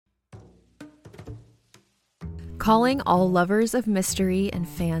Calling all lovers of mystery and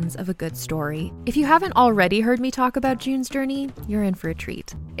fans of a good story. If you haven't already heard me talk about June's Journey, you're in for a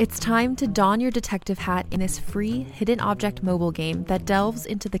treat. It's time to don your detective hat in this free hidden object mobile game that delves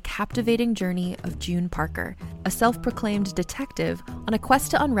into the captivating journey of June Parker, a self-proclaimed detective on a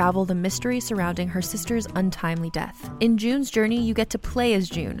quest to unravel the mystery surrounding her sister's untimely death. In June's Journey, you get to play as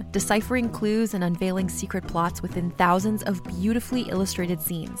June, deciphering clues and unveiling secret plots within thousands of beautifully illustrated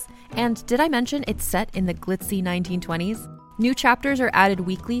scenes. And did I mention it's set in the glitzy 1920s? New chapters are added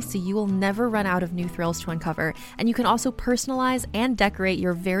weekly, so you will never run out of new thrills to uncover, and you can also personalize and decorate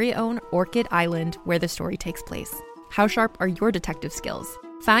your very own Orchid Island where the story takes place. How sharp are your detective skills?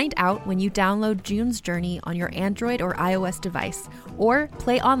 Find out when you download June's Journey on your Android or iOS device, or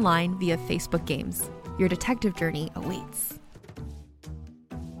play online via Facebook Games. Your detective journey awaits.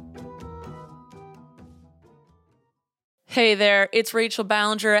 Hey there, it's Rachel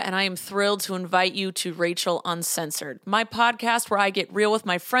Ballinger, and I am thrilled to invite you to Rachel Uncensored, my podcast where I get real with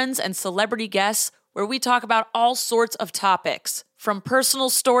my friends and celebrity guests, where we talk about all sorts of topics. From personal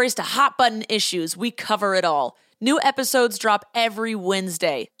stories to hot-button issues, we cover it all. New episodes drop every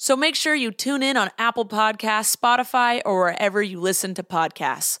Wednesday, so make sure you tune in on Apple Podcasts, Spotify, or wherever you listen to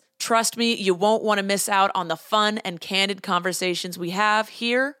podcasts. Trust me, you won't want to miss out on the fun and candid conversations we have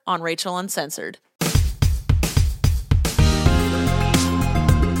here on Rachel Uncensored.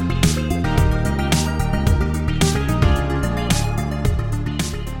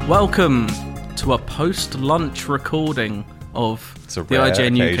 Welcome to a post-lunch recording of the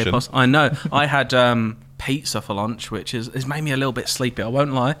IGN UK post. I know. I had pizza for lunch, which has made me a little bit sleepy. I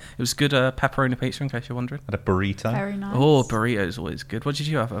won't lie. It was good pepperoni pizza, in case you're wondering. Had a burrito. Very nice. Oh, burrito is always good. What did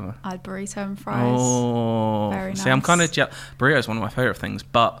you have, Emma? I had burrito and fries. Oh, very nice. See, I'm kind of burrito is one of my favourite things,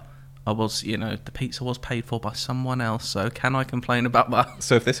 but I was, the pizza was paid for by someone else, so can I complain about that?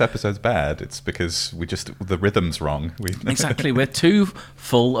 So if this episode's bad, it's because the rhythm's wrong. Exactly, we're too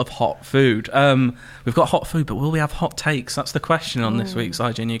full of hot food. We've got hot food, but will we have hot takes? That's the question on this week's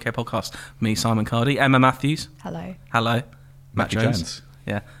IGN UK podcast. Me, Simon Cardy, Emma Matthews. Hello. Hello. Matt Matthew Jones.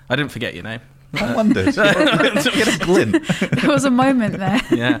 Yeah, I didn't forget your name. I wondered. Get a glint. There was a moment there.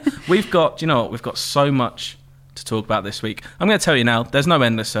 Yeah, we've got so much to talk about this week. I'm going to tell you now, there's no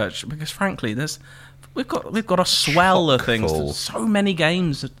endless search because frankly we've got a swell of things. There's so many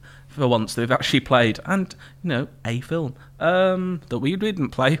games for once that we've actually played, and a film that we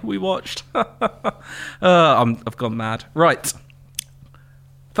didn't play, we watched. I've gone mad. Right,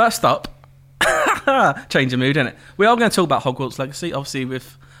 first up, change of mood, innit? We are going to talk about Hogwarts Legacy. Obviously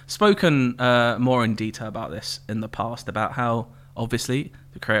we've spoken more in detail about this in the past, about how obviously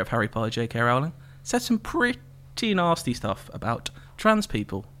the creator of Harry Potter, J.K. Rowling, said some pretty nasty stuff about trans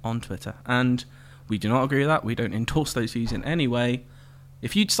people on Twitter, and we do not agree with that. We don't endorse those views in any way.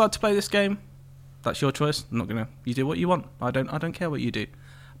 If you decide to play this game, that's your choice. I'm not gonna. You do what you want. I don't care what you do,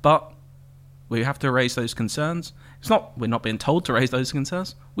 but we have to raise those concerns. We're not being told to raise those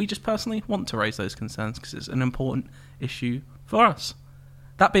concerns. We just personally want to raise those concerns because it's an important issue for us.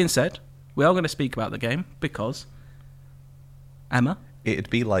 That being said, we are going to speak about the game because Emma.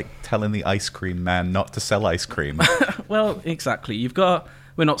 It'd be like telling the ice cream man not to sell ice cream. Well, exactly.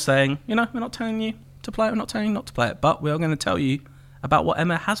 We're not saying, we're not telling you to play it, we're not telling you not to play it, but we are going to tell you about what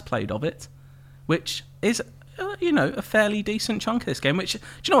Emma has played of it, which is, a fairly decent chunk of this game, which, do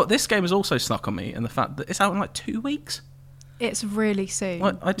you know what, this game has also snuck on me, and the fact that it's out in like 2 weeks. It's really soon.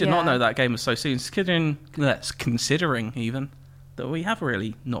 Well, I did not know that game was so soon, considering even that we have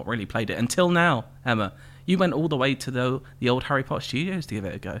not really played it until now, Emma. You went all the way to the old Harry Potter studios to give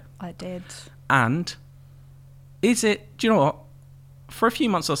it a go. I did. And do you know what? For a few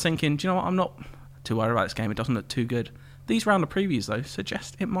months I was thinking, do you know what? I'm not too worried about this game. It doesn't look too good. These round of previews, though,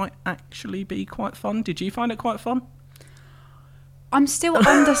 suggest it might actually be quite fun. Did you find it quite fun? I'm still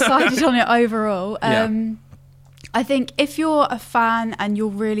undecided on it overall. Yeah. I think if you're a fan and you're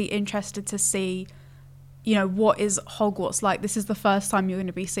really interested to see what is Hogwarts like? This is the first time you're going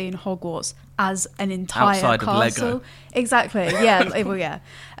to be seeing Hogwarts as an entire outside castle. Of Lego. Exactly. Yeah. Well, yeah.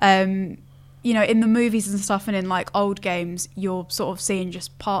 In the movies and stuff, and in like old games, you're sort of seeing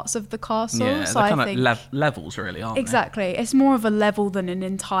just parts of the castle. Yeah, so they're I kind think of levels, really, aren't exactly. It's more of a level than an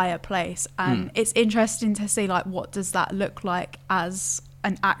entire place, and it's interesting to see like what does that look like as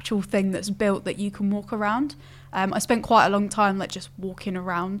an actual thing that's built that you can walk around. I spent quite a long time like just walking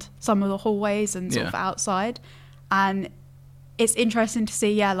around some of the hallways and sort of outside, and it's interesting to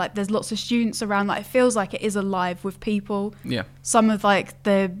see like there's lots of students around, like it feels like it is alive with people. Some of like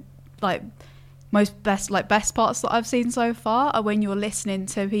the best parts that I've seen so far are when you're listening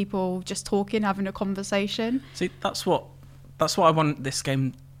to people just talking, having a conversation. See, that's what I want this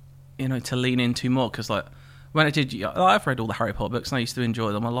game to lean into more, because like when I did, I've read all the Harry Potter books and I used to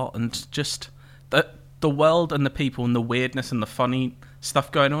enjoy them a lot, and just the world and the people and the weirdness and the funny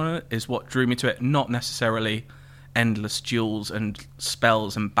stuff going on in it is what drew me to it, not necessarily endless duels and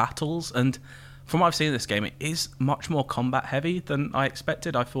spells and battles. And from what I've seen in this game, it is much more combat heavy than I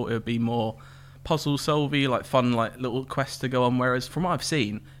expected. I thought it would be more puzzle solvey, like fun, like little quests to go on, whereas from what I've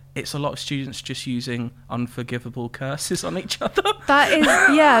seen, it's a lot of students just using unforgivable curses on each other.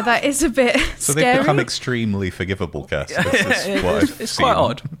 That is a bit So scary. they've become extremely forgivable curses. It's quite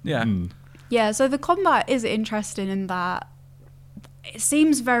odd. Yeah. Yeah, so the combat is interesting in that it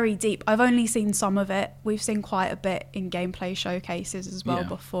seems very deep. I've only seen some of it. We've seen quite a bit in gameplay showcases as well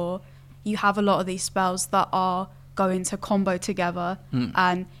before. You have a lot of these spells that are going to combo together,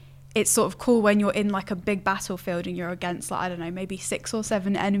 and it's sort of cool when you're in like a big battlefield and you're against, like, I don't know, maybe 6 or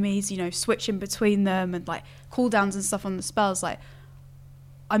 7 enemies, you know, switching between them and like cooldowns and stuff on the spells. Like,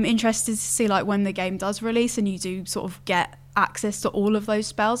 I'm interested to see like when the game does release and you do sort of get access to all of those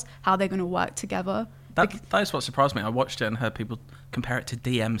spells, how they're going to work together. That is what surprised me. I watched it and heard people compare it to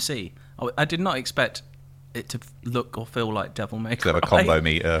DMC. I did not expect it to look or feel like Devil May Cry. To have a combo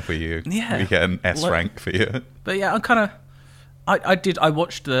meter for you. Yeah. You get an S rank for you. But yeah, I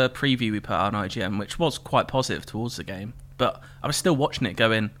watched the preview we put out on IGN, which was quite positive towards the game, but I was still watching it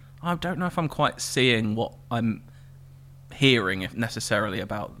going, I don't know if I'm quite seeing what I'm hearing if necessarily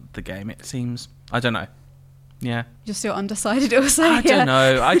about the game. It seems, I don't know. Yeah. You're still undecided also. I don't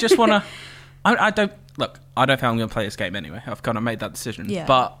know. I just want to, I don't think I'm going to play this game anyway. I've kind of made that decision. Yeah.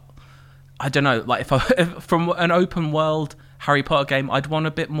 But I don't know, like if from an open world Harry Potter game, I'd want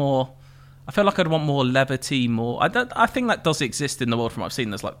a bit more. I feel like I'd want more levity, more. I think that does exist in the world from what I've seen.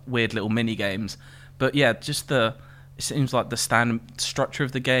 There's like weird little mini games, but yeah, just it seems like the standard structure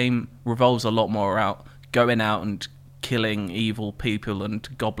of the game revolves a lot more around going out and killing evil people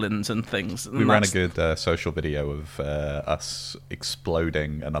and goblins and things. And we ran a good social video of us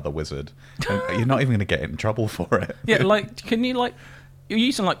exploding another wizard. And you're not even going to get in trouble for it. Yeah, like, can you like? You're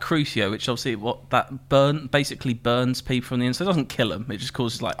using like Crucio, which obviously basically burns people from the inside. It doesn't kill them. It just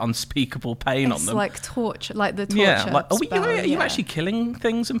causes like unspeakable pain on them. It's like torture, like the torture. Yeah, like spell, are you actually killing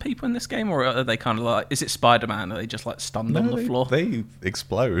things and people in this game, or are they kind of like? Is it Spider-Man? Are they just like stunned on the floor? They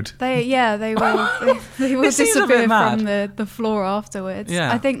explode. They will they will It seems a bit disappear mad. from the floor afterwards.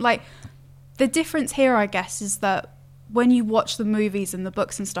 Yeah. I think like the difference here, I guess, is that when you watch the movies and the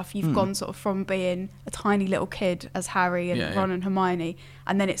books and stuff, you've gone sort of from being a tiny little kid as Harry and Ron and Hermione,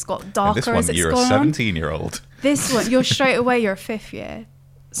 and then it's got darker And this one, as it's you're a gone on. 17-year-old. This one, you're straight away, you're a 5th year.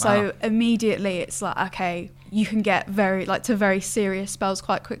 So Wow. immediately it's like, okay, you can get very serious spells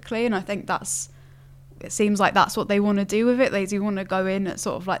quite quickly. And I think it seems like that's what they want to do with it. They do want to go in at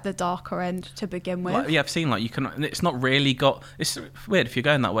sort of like the darker end to begin with. Like, yeah, I've seen like you can. It's not really got. It's weird if you're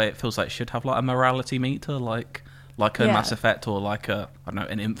going that way. It feels like it should have like a morality meter, like a Mass Effect or like I don't know,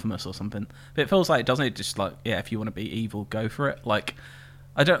 an Infamous or something. But it feels like it doesn't. It just like, yeah, if you want to be evil, go for it. Like,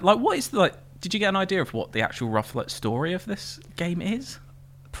 I don't like. What is the, like? Did you get an idea of what the actual rough like story of this game is?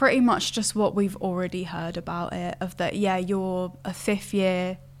 Pretty much just what we've already heard about it. Of that, yeah, you're a 5th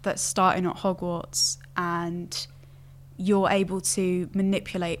year that's starting at Hogwarts, and you're able to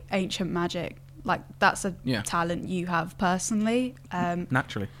manipulate ancient magic. Like, that's a talent you have personally.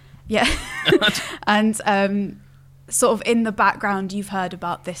 Naturally. Yeah. And sort of in the background, you've heard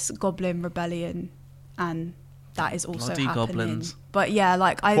about this goblin rebellion, and that is also Bloody happening. goblins. But yeah,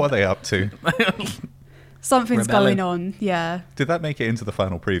 like What are they up to? something's Rebelling. going on. Yeah. Did that make it into the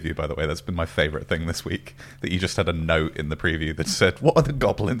final preview, by the way? That's been my favourite thing this week, that you just had a note in the preview that said, what are the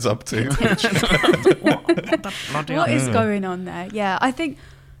goblins up to? What is going on there? Yeah, I think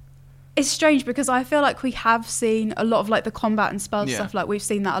it's strange because I feel like we have seen a lot of like the combat and spell stuff. Like we've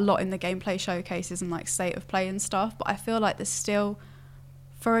seen that a lot in the gameplay showcases and like state of play and stuff. But I feel like there's still,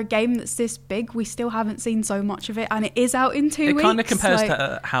 for a game that's this big, we still haven't seen so much of it, and it is out in 2 weeks. It kind of compares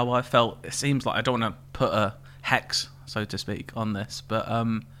to how I felt. It seems like I don't want to put a hex, so to speak, on this, but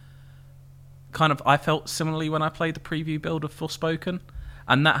kind of I felt similarly when I played the preview build of Forspoken,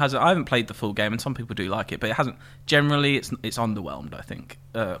 and that hasn't. I haven't played the full game, and some people do like it, but it hasn't. Generally, it's underwhelmed, I think,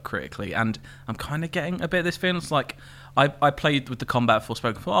 critically, and I'm kind of getting a bit of this feeling. It's like I played with the combat of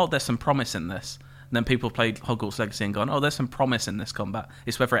Forspoken. Thought, there's some promise in this. And then people played Hogwarts Legacy and gone, there's some promise in this combat.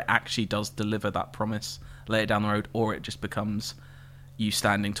 It's whether it actually does deliver that promise later down the road, or it just becomes you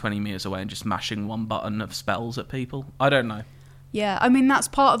standing 20 meters away and just mashing one button of spells at people. I don't know. Yeah, I mean, that's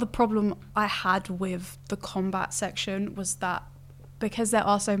part of the problem I had with the combat section, was that because there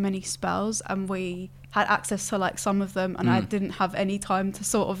are so many spells and we had access to like some of them, and I didn't have any time to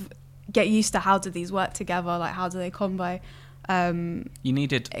sort of get used to how do these work together, like how do they combo. You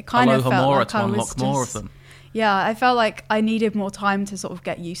needed it kind of felt Alohomora like to unlock more of them. Yeah, I felt like I needed more time to sort of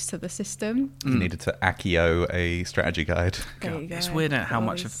get used to the system. You needed to Accio a strategy guide. There you go. It's weird how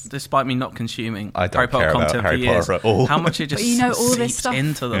much of, despite me not consuming I don't Harry Potter care about content Harry for years, Potter at all. how much it just But you know all this seeps stuff.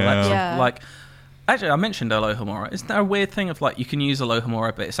 into the Yeah. Yeah. like. Actually, I mentioned Alohomora. Isn't there a weird thing of like you can use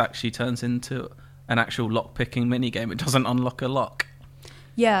Alohomora, but it actually turns into an actual lock picking mini game? It doesn't unlock a lock,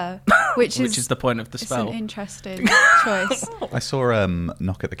 Yeah, which is the point of the it's spell. an interesting choice. I saw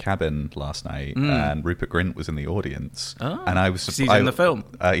Knock at the Cabin last night, and Rupert Grint was in the audience. Oh, and I was 'cause he's in the film.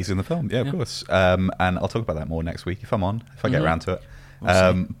 He's in the film, yeah, of course. And I'll talk about that more next week if I'm on, if I get around to it.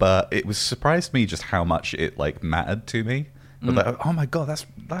 We'll but it was surprised me just how much it like mattered to me. But like, oh my god, that's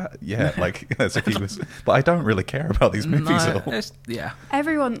that. Yeah, like as if he was. But I don't really care about these movies at all. Yeah,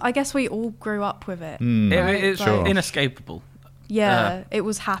 Everyone, I guess we all grew up with it. it's Like, inescapable. Yeah, it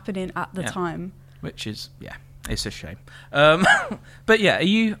was happening at the yeah. time. Which is, yeah, it's a shame. But yeah,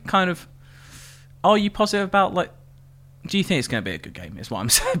 are you positive about, like, do you think it's going to be a good game is what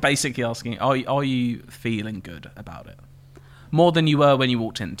I'm basically asking. Are you feeling good about it? More than you were when you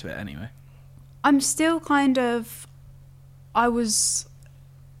walked into it anyway. I'm still I was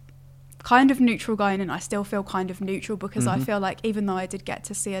kind of neutral going in. I still feel kind of neutral because I feel like even though I did get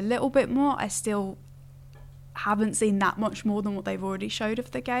to see a little bit more, I still haven't seen that much more than what they've already showed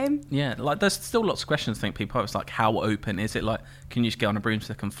of the game. Yeah, like there's still lots of questions. I think people have. It's like, how open is it? Like, can you just get on a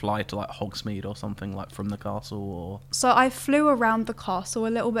broomstick and fly to like Hogsmeade or something like from the castle? Or So I flew around the castle a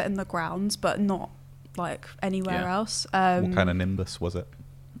little bit in the grounds, but not like anywhere Yeah. else. What kind of Nimbus was it?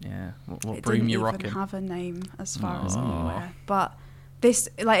 yeah, what It broom didn't you even rocking? have a name as far as Oh. I'm aware. But this,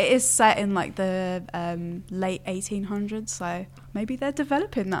 like, it is set in like the late 1800s, so maybe they're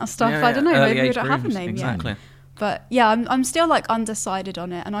developing that stuff. Yeah, I don't know. early Maybe we age don't have a brooms, name exactly. yet. But yeah, I'm still like undecided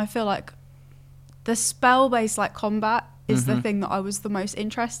on it, and I feel like the spell-based like combat is the thing that I was the most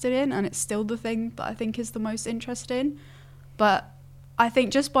interested in, and it's still the thing that I think is the most interesting. But I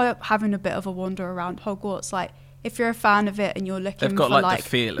think just by having a bit of a wander around Hogwarts, like if you're a fan of it and you're looking They've got, for like, the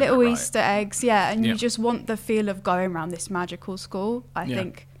feel of little it, right? Easter eggs, yeah, and Yeah. you just want the feel of going around this magical school, I Yeah.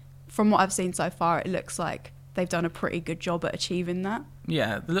 think from what I've seen so far, it looks like they've done a pretty good job at achieving that.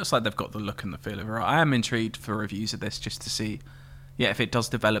 Yeah, it looks like they've got the look and the feel of it. I am intrigued for reviews of this just to see, if it does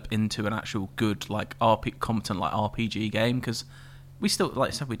develop into an actual good, like, competent, like, RPG game, because we still, like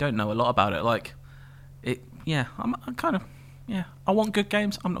I said, we don't know a lot about it. Like, I'm kind of, I want good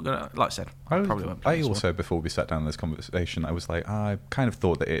games. I'm not going to, like I said, I probably won't play I this one. also, before we sat down in this conversation, I was like, I kind of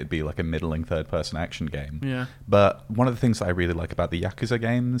thought that it'd be like a middling third-person action game. Yeah. But one of the things that I really like about the Yakuza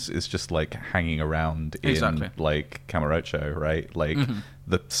games is just like hanging around Exactly. in like Kamurocho, right? Like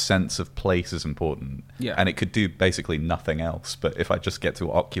the sense of place is important. Yeah. And it could do basically nothing else. But if I just get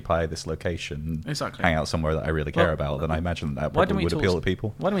to occupy this location, Exactly. hang out somewhere that I really care about, then I imagine that probably would appeal to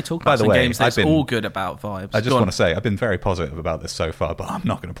people. Why don't we talk By about the some way, games that's I've been- all good about vibes? I just Go on. want to say, I've been very positive about this so far, but I'm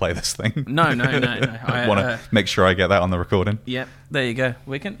not going to play this thing. No. I want to make sure I get that on the recording. Yeah, there you go.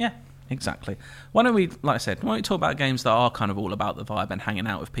 We can, exactly. Why don't we, like I said, why don't we talk about games that are kind of all about the vibe and hanging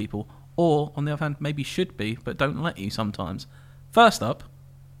out with people, or, on the other hand, maybe should be, but don't let you sometimes. First up,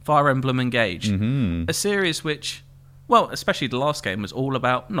 Fire Emblem Engage. A series which, well, especially the last game was all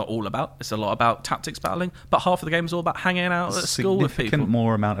about, not all about, it's a lot about tactics battling, but half of the game is all about hanging out at school with people. Significant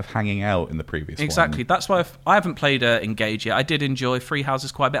more amount of hanging out in the previous Exactly. one. That's why I haven't played Engage yet. I did enjoy Free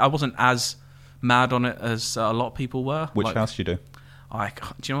Houses quite a bit. I wasn't as mad on it as a lot of people were. Which Like, house do you do? do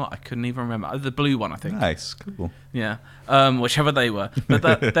you know what? I couldn't even remember. The blue one, I think. Nice, cool. Yeah. Whichever they were. But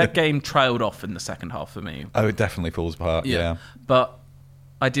that game trailed off in the second half for me. Oh, it definitely falls apart, yeah. But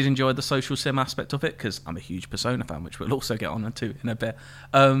I did enjoy the social sim aspect of it because I'm a huge Persona fan, which we'll also get on to in a bit.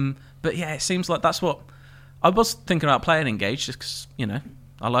 But yeah, it seems like that's what... I was thinking about playing Engage just because,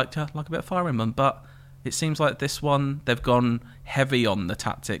 I like a bit of Fire Emblem, but it seems like this one, they've gone heavy on the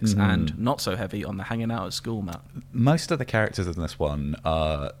tactics and not so heavy on the hanging out at school, Matt. Most of the characters in this one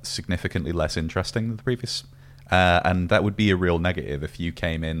are significantly less interesting than the previous. And that would be a real negative if you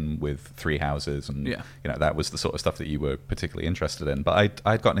came in with Three Houses and that was the sort of stuff that you were particularly interested in. But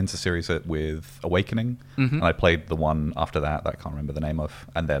I'd gotten into series with Awakening, and I played the one after that I can't remember the name of,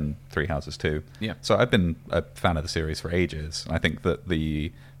 and then Three Houses too. Yeah. So I've been a fan of the series for ages, and I think that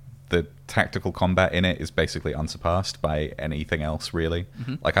the tactical combat in it is basically unsurpassed by anything else, really.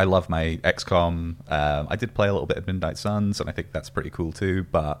 Like, I love my XCOM. I did play a little bit of Midnight Suns, and I think that's pretty cool too,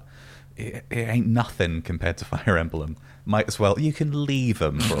 but it ain't nothing compared to Fire Emblem. Might as well, you can leave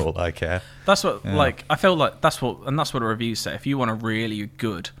them for all I care. That's what, I feel like that's what the reviews say. If you want a really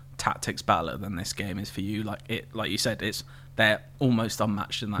good tactics battler, then this game is for you. Like you said, they're almost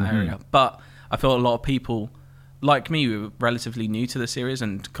unmatched in that area. But I feel a lot of people like me, were relatively new to the series,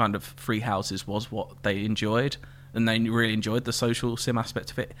 and kind of Three Houses was what they enjoyed, and they really enjoyed the social sim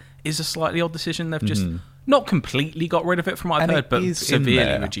aspect of it, is a slightly odd decision. They've just not completely got rid of it from what I've heard, but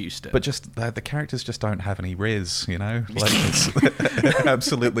severely reduced it. But just the characters just don't have any Riz, you know? Like, it's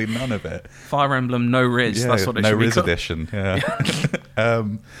absolutely none of it. Fire Emblem, no Riz. That's what it should be. No Riz called. edition, yeah.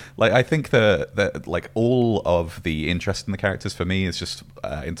 Like, I think that like all of the interest in the characters for me is just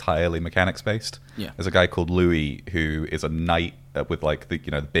entirely mechanics based. Yeah. There's a guy called Louis who is a knight with like the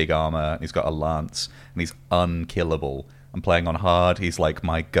the big armor, and he's got a lance, and he's unkillable. I'm playing on hard. He's like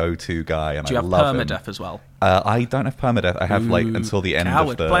my go-to guy, and Do you I have love him. permadeath as well? I don't have permadeath. I have like until the end Coward.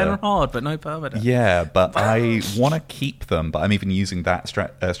 of the. Playing on hard, but no permadeath. Yeah, but I want to keep them. But I'm even using that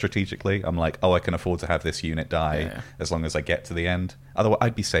strategically. I'm like, I can afford to have this unit die as long as I get to the end. Otherwise,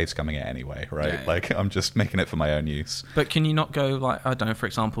 I'd be save scumming it anyway, right? Yeah. Like, I'm just making it for my own use. But can you not go, like, I don't know, for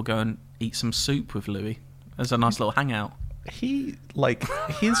example, go and eat some soup with Louis as a nice little hangout? He, like,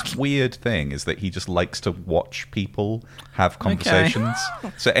 his weird thing is that he just likes to watch people have conversations.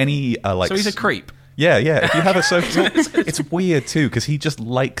 So any, like... So he's a creep. Yeah. If you have a social... it's weird, too, because he just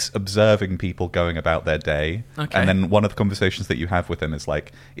likes observing people going about their day. Okay. And then one of the conversations that you have with him is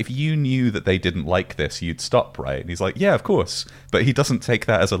like, if you knew that they didn't like this, you'd stop, right? And he's like, yeah, of course. But he doesn't take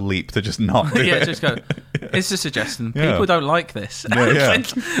that as a leap to just not do it. Just go, it's a suggestion. Yeah. People don't like this. Yeah.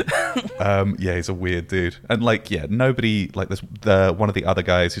 He's a weird dude. And like, nobody, like there's one of the other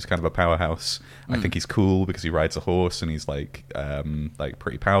guys who's kind of a powerhouse. I think he's cool because he rides a horse and he's like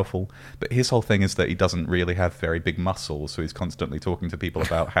pretty powerful. But his whole thing is that he doesn't really have very big muscles, so he's constantly talking to people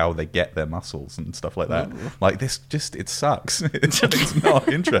about how they get their muscles and stuff like that. Like this it sucks. It's not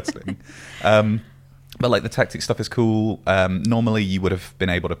interesting. But like the tactics stuff is cool. Normally you would have been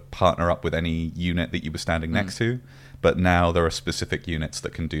able to partner up with any unit that you were standing next to, but now there are specific units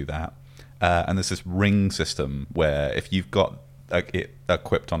that can do that. And there's this ring system where if you've got it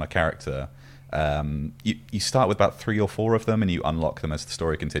equipped on a character, you start with about 3 or 4 of them and you unlock them as the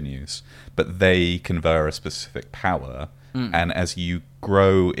story continues. But they confer a specific power, and as you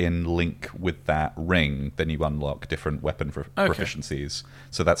grow in link with that ring, then you unlock different weapon proficiencies.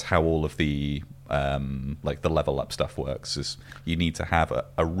 So that's how all of the like the level up stuff works. Is you need to have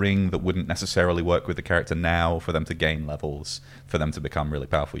a ring that wouldn't necessarily work with the character now for them to gain levels, for them to become really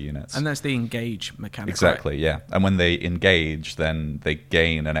powerful units. And there's the engage mechanic. Exactly, right? yeah. And when they engage, then they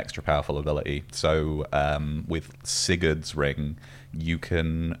gain an extra powerful ability. So with Sigurd's ring, you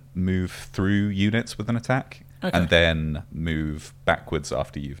can move through units with an attack, and then move backwards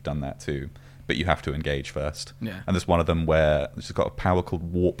after you've done that too. But you have to engage first. Yeah. And there's one of them where it's got a power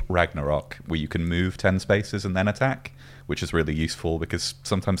called Warp Ragnarok, where you can move 10 spaces and then attack, which is really useful because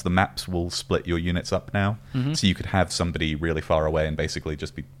sometimes the maps will split your units up now. So you could have somebody really far away and basically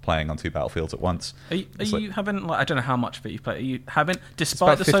just be playing on 2 battlefields at once. Are you having, like, I don't know how much of it you've played, are you having,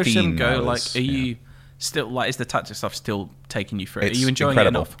 despite the social sim go, like, are you still, like, is the tactics stuff still taking you through? Are you enjoying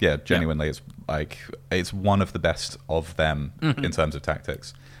incredible. it enough? Yeah, genuinely, it's like it's one of the best of them in terms of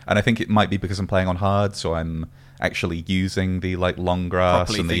tactics. And I think it might be because I'm playing on hard, so I'm actually using the like long grass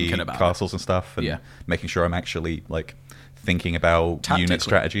Properly and the thinking castles and stuff, and making sure I'm actually like thinking about unit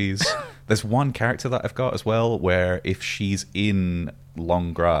strategies. There's one character that I've got as well where if she's in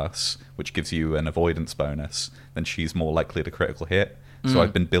long grass, which gives you an avoidance bonus, then she's more likely to critical hit. So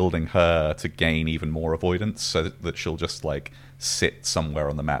I've been building her to gain even more avoidance so that she'll just like sit somewhere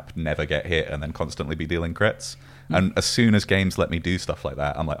on the map, never get hit, and then constantly be dealing crits. And as soon as games let me do stuff like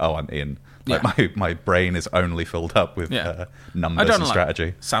that, I'm like, I'm in. Like my brain is only filled up with numbers and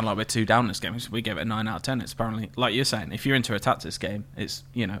strategy. Sound like we're too down this game. We give it a 9 out of 10. It's apparently, like you're saying, if you're into a tactics game, it's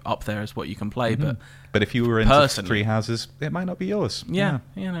up there as what you can play. But if you were into Three Houses, it might not be yours.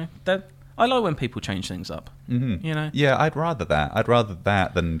 I like when people change things up. Yeah, I'd rather that. I'd rather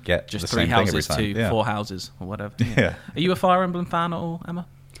that than get just the 3 same houses thing every time. to 4 houses or whatever. Yeah. Are you a Fire Emblem fan at all, Emma?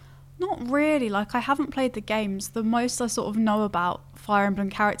 Not really. Like, I haven't played the games. The most I sort of know about Fire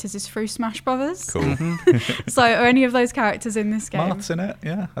Emblem characters is through Smash Brothers. Cool. So are any of those characters in this game? Mart's in it,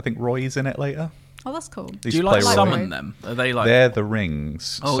 yeah. I think Roy's in it later. Oh, that's cool. Do you like summon them? Are they like... They're the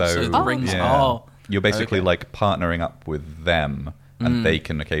rings. So the rings. Yeah. Oh. You're basically like partnering up with them, and they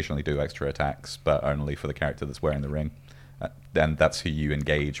can occasionally do extra attacks, but only for the character that's wearing the ring. Then that's who you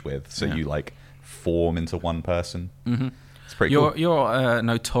engage with. So you like form into one person. It's pretty cool. You're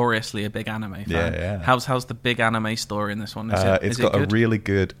notoriously a big anime fan. Yeah. How's the big anime story in this one? It's got a really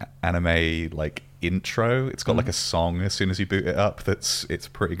good anime like intro. It's got like a song as soon as you boot it up. It's a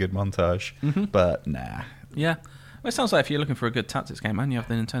pretty good montage. But nah. Yeah. Well, it sounds like if you're looking for a good tactics game and you have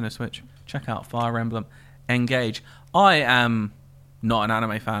the Nintendo Switch, check out Fire Emblem Engage. I am not an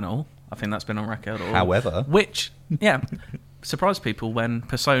anime fan at all. I think that's been on record. However, which surprised people when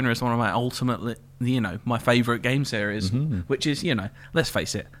Persona is one of my ultimately, my favourite game series, which is, let's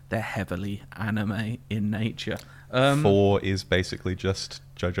face it, they're heavily anime in nature. 4 is basically just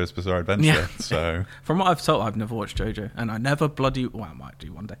JoJo's Bizarre Adventure. Yeah. So from what I've told, I've never watched JoJo, and I never I might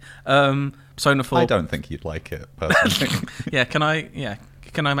do one day. Persona 4. I don't think you'd like it, personally.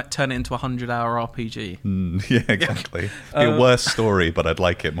 Can I turn it into a 100-hour RPG? Yeah, exactly. It'd be a worse story, but I'd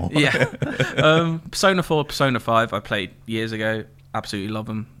like it more. Yeah. Persona 4, Persona 5, I played years ago. Absolutely love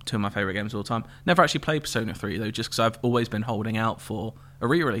them. 2 of my favourite games of all time. Never actually played Persona 3, though, just because I've always been holding out for a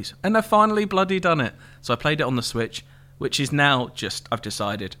re-release. And they've finally bloody done it. So I played it on the Switch, which is now just, I've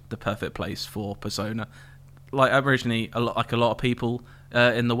decided, the perfect place for Persona. Like, originally, a lot of people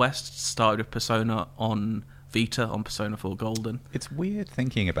in the West started with Persona on Vita, on Persona 4 Golden. It's weird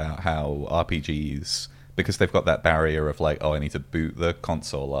thinking about how RPGs, because they've got that barrier of like, I need to boot the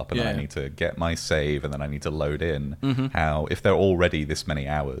console up, and then I need to get my save, and then I need to load in. How if they're already this many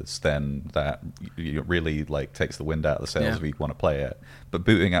hours, then that really like takes the wind out of the sails if you want to play it. But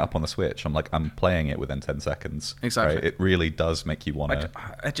booting it up on the Switch, I'm playing it within 10 seconds. Exactly. Right? It really does make you want to.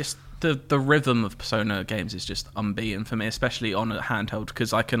 I just the rhythm of Persona games is just unbeaten for me, especially on a handheld,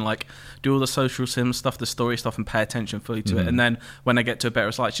 because I can like do all the social sim stuff, the story stuff, and pay attention fully to it. And then when I get to a bit,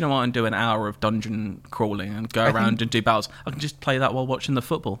 it's like, you know what, and do an hour of dungeon crawling and go around and do battles. I can just play that while watching the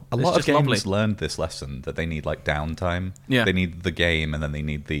football. A lot of games learned this lesson, that they need like downtime. Yeah. They need the game, and then they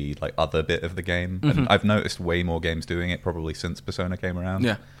need the like other bit of the game. And I've noticed way more games doing it probably since Persona came around.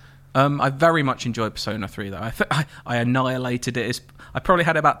 Yeah. I very much enjoyed Persona 3, though. I annihilated it. I probably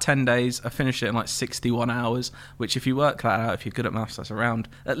had it about 10 days. I finished it in like 61 hours, which if you work that out, if you're good at maths, that's around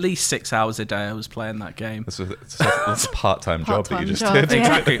at least 6 hours a day I was playing that game. It's a part-time job that you just job, did. yeah.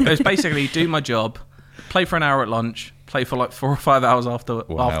 Exactly. It was basically do my job, play for an hour at lunch, play for like 4 or 5 hours after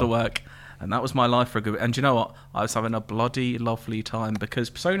work, and that was my life for a good bit. And do you know what? I was having a bloody lovely time, because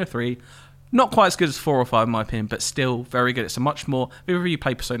Persona 3... not quite as good as 4 or 5 in my opinion, but still very good. It's a much more... Have you ever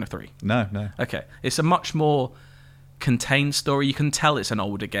played Persona 3? No. Okay. It's a much more contained story. You can tell it's an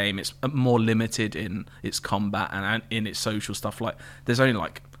older game. It's more limited in its combat and in its social stuff. Like, there's only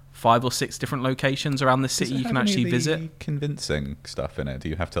like 5 or 6 different locations around the city you can actually visit. Convincing stuff in it? Do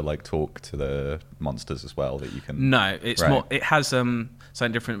you have to like talk to the monsters as well that you can... No, it's more... It has something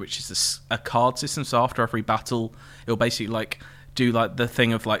different, which is a card system. So after every battle, it'll basically like... do like the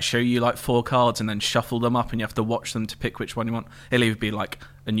thing of like show you like 4 cards and then shuffle them up, and you have to watch them to pick which one you want. It'll either be like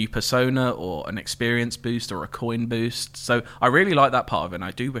a new persona or an experience boost or a coin boost. So I really like that part of it, and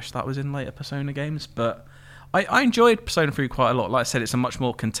I do wish that was in later Persona games, but I enjoyed Persona 3 quite a lot. Like I said, it's a much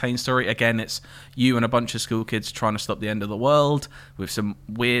more contained story. Again, it's you and a bunch of school kids trying to stop the end of the world with some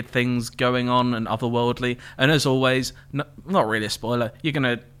weird things going on and otherworldly. And as always, not really a spoiler, you're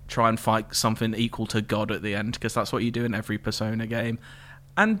going to try and fight something equal to God at the end, because that's what you do in every Persona game.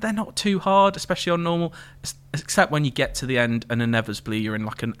 And they're not too hard, especially on normal, except when you get to the end and inevitably you're in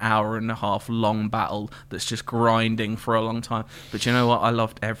like an hour and a half long battle that's just grinding for a long time. But you know what? I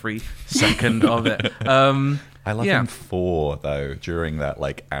loved every second of it. I love in 4 though, during that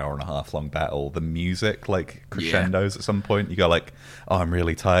like hour and a half long battle, the music like crescendos at some point. You go like, oh, I'm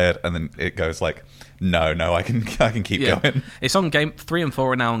really tired, and then it goes like, no, I can keep going. It's on 3 and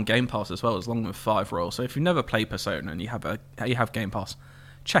 4 are now on Game Pass as well, as long as 5 roll. So if you've never played Persona and you have Game Pass,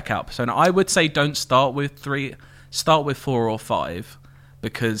 check out Persona. I would say don't start with 3, start with 4 or 5,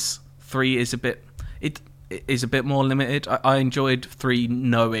 because 3 is a bit more limited. I enjoyed 3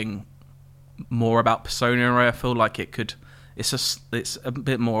 knowing more about Persona, where I feel like it's a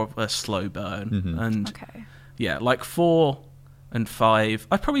bit more of a slow burn. And like 4 and 5,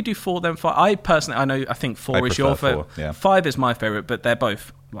 I'd probably do 4 then 5. I think 4 is your favorite. 5 is my favorite, but they're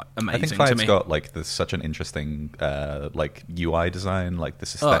both like amazing. I think 5's to me. got like such an interesting like UI design, like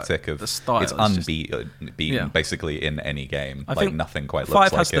this aesthetic of the style. It's unbeaten basically in any game. I like think nothing quite 5 looks like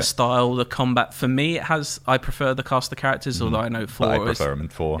it. 5 has the style, the combat. For me, I prefer the cast of characters, although I know 4 but I prefer them in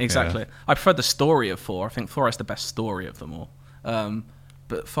 4. Exactly. I prefer the story of 4. I think 4 has the best story of them all.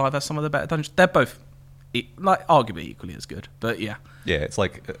 But 5 has some of the better dungeons. They're both like arguably equally as good, but it's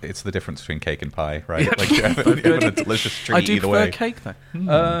like it's the difference between cake and pie, right? Like you have a delicious treat I do either prefer way. cake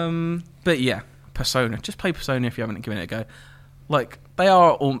though. But Persona, just play Persona if you haven't given it a go. Like, they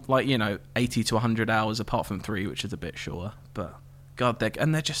are all like 80 to 100 hours apart from 3, which is a bit shorter, but god,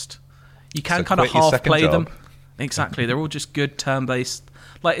 they're just, you can kind of half play them. Exactly. They're all just good turn-based.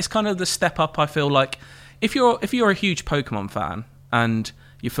 Like, it's kind of the step up, I feel like. If you're a huge Pokemon fan and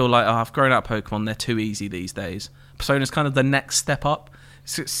you feel like, I've grown out Pokemon, they're too easy these days, Persona's kind of the next step up,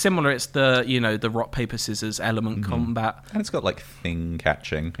 similar. It's the the rock paper scissors element combat, and it's got like thing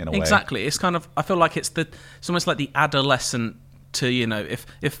catching in a way. Exactly. It's kind of, I feel like it's almost like the adolescent to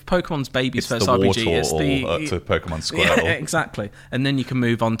if Pokemon's baby's first RPG, it's to Pokemon Squirtle. Yeah, exactly. And then you can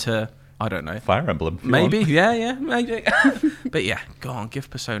move on to, I don't know, Fire Emblem. Maybe, maybe. But yeah, go on, give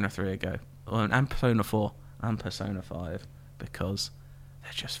Persona 3 a go, and Persona 4 and Persona 5 because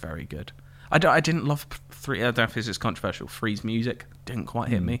they're just very good. I didn't love 3. I don't know if this is controversial. 3's music didn't quite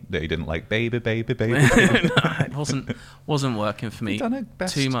hit me. That you didn't like, baby. No, it wasn't working for me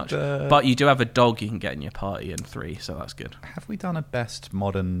too much. But you do have a dog you can get in your party in 3, so that's good. Have we done a best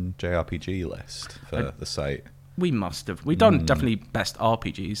modern JRPG list for the site? We must have. We've done definitely best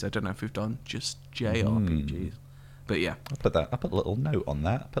RPGs. I don't know if we've done just JRPGs. But yeah, I'll put a little note on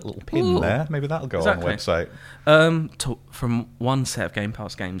that. Put a little pin there. Maybe that'll go on the website. From one set of Game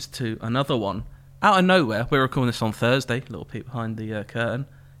Pass games to another one, out of nowhere. We're recording this on Thursday. Little peek behind the curtain.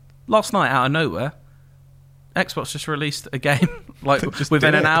 Last night, out of nowhere, Xbox just released a game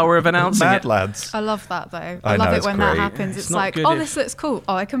within an hour of announcing Mad it. lads. I love that though. I love know, it when great. that happens. It's like, this looks cool.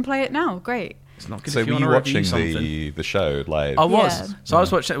 Oh, I can play it now. Great. It's not good So if you were want you to review watching something. the show live? I was. Yeah. So I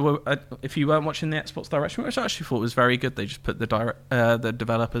was watching. If you weren't watching the Xbox Direction, which I actually thought was very good, they just put the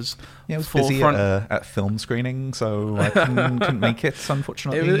developers. Yeah, I was forefront. busy at film screening, so I couldn't make it.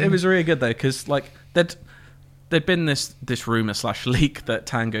 Unfortunately, It was really good though, because there'd been this rumor / leak that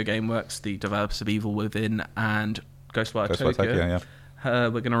Tango Gameworks, the developers of Evil Within and Ghostwire Tokyo,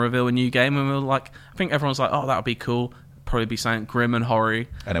 we're going to reveal a new game, and we were like, I think everyone's like, oh, that would be cool. Probably be something grim and horror,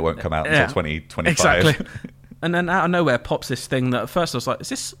 and it won't come out until 2025. Exactly. And then out of nowhere pops this thing that at first I was like, is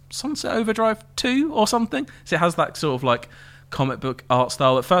this Sunset Overdrive 2 or something? So it has that sort of like comic book art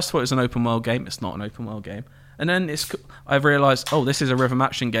style. At first I thought it was an open world game. It's not an open world game. And then I've realised, this is a rhythm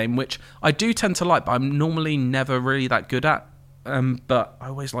action game, which I do tend to like, but I'm normally never really that good at. But I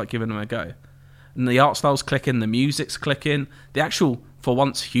always like giving them a go. And the art style's clicking, the music's clicking, the actual, for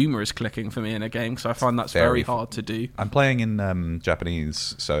once, humour is clicking for me in a game, so I find that's very hard to do. I'm playing in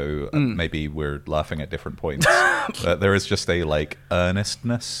Japanese, so maybe we're laughing at different points. There is just a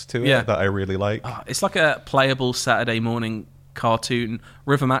earnestness to it that I really like. It's like a playable Saturday morning cartoon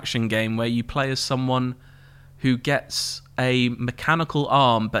rhythm action game where you play as someone who gets a mechanical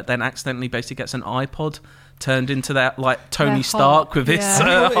arm, but then accidentally basically gets an iPod turned into that Tony Stark with his.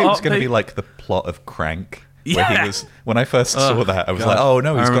 I thought it was going to be like the plot of Crank. Where he was, when I first saw that, I was like, oh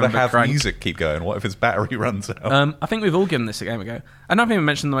no, he's got to have Crank. Music keep going. What if his battery runs out? I think we've all given this a game a go. And I've even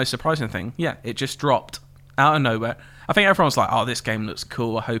mentioned the most surprising thing. Yeah, it just dropped out of nowhere. I think everyone's like, oh, this game looks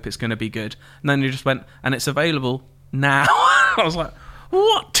cool. I hope it's going to be good. And then you just went, and it's available now. I was like,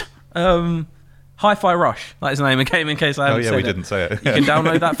 what? Hi-Fi Rush, that is the name of the game in case I haven't said it. We didn't say it. You can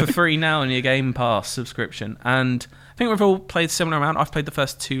download that for free now on your Game Pass subscription. And I think we've all played a similar amount. I've played the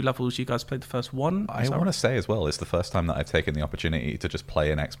first 2 levels. You guys played the first 1. I want to say as well, it's the first time that I've taken the opportunity to just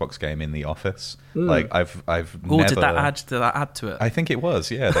play an Xbox game in the office. I've never... Did that add to it? I think it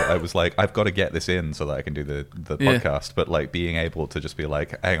was, yeah. That I was like, I've got to get this in so that I can do the podcast. But being able to just be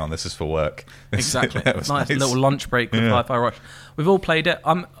like, hang on, this is for work. Exactly. That was nice little lunch break with Hi-Fi Rush. We've all played it.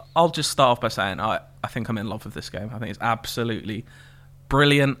 I'll just start off by saying I think I'm in love with this game. I think it's absolutely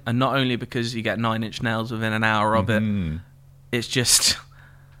brilliant, and not only because you get 9-inch nails within an hour of it, it's just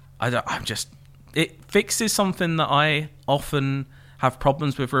it fixes something that I often have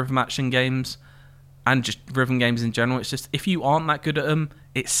problems with rhythm action games and just rhythm games in general. It's just if you aren't that good at them,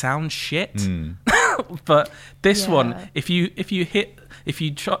 it sounds shit. But this one, if you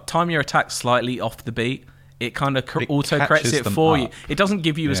time your attack slightly off the beat, it kind of auto-corrects it for you. It doesn't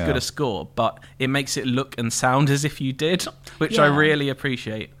give you as good a score, but it makes it look and sound as if you did, which I really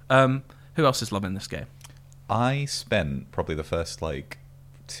appreciate. Who else is loving this game? I spent probably the first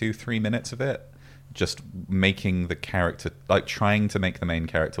 2-3 minutes of it just making the character, trying to make the main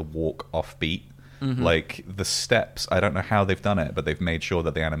character walk off beat. The steps, I don't know how they've done it, but they've made sure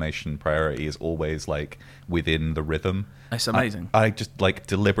that the animation priority is always within the rhythm. It's amazing. I just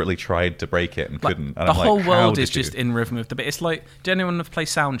deliberately tried to break it and couldn't. And the whole world is just in rhythm with the beat. It's like, did anyone have played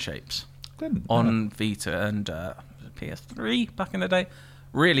Sound Shapes on Vita and PS3 back in the day?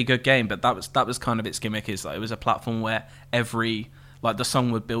 Really good game, but that was kind of its gimmick. Is it was a platform where every the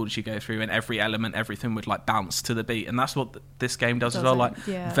song would build as you go through, and every element, everything would bounce to the beat, and that's what this game does as well.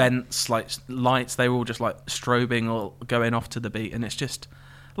 Vents, lights, they were all just strobing or going off to the beat, and it's just,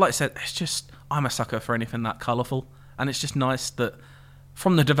 like I said, it's just, I'm a sucker for anything that colourful, and it's just nice that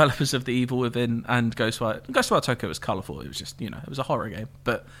from the developers of The Evil Within and Ghostwire Tokyo was colourful. It was just, it was a horror game,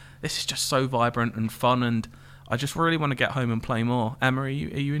 but this is just so vibrant and fun, and I just really want to get home and play more. Emma, are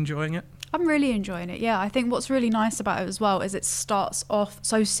you enjoying it? I'm really enjoying it. Yeah, I think what's really nice about it as well is it starts off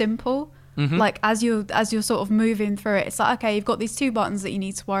so simple. Like as you're sort of moving through it, it's like, okay, you've got these 2 buttons that you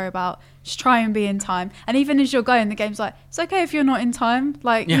need to worry about. Just try and be in time. And even as you're going, the game's like, it's okay if you're not in time.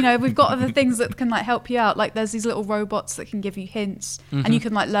 Like, you know, we've got other things that can like help you out. Like there's these little robots that can give you hints, and you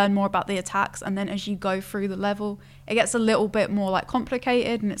can like learn more about the attacks. And then as you go through the level, it gets a little bit more like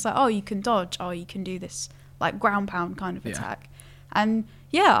complicated, and it's like, oh, you can dodge. Oh, you can do this like ground pound kind of attack. And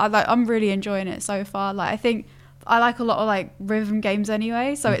yeah, I'm really enjoying it so far. Like I think I like a lot of like rhythm games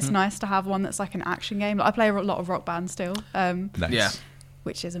anyway, so it's nice to have one that's like an action game. Like, I play a lot of Rock Band still, Nice.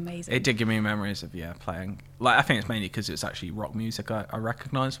 which is amazing. It did give me memories of playing. Like I think it's mainly because it's actually rock music I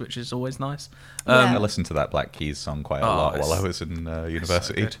recognise, which is always nice. I listened to that Black Keys song quite a lot while I was in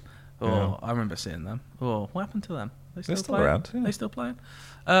university. So I remember seeing them. Oh, what happened to them? They're still around. Yeah. They still playing?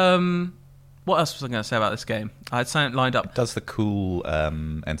 What else was I going to say about this game? I had something lined up. It does the cool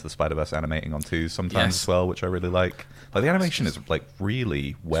Enter the Spider-Verse animating on 2 sometimes as well, which I really like. Like the animation is like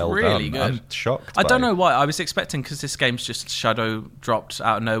really well really done. good. I'm shocked. I don't know why. I was expecting, because this game's just shadow dropped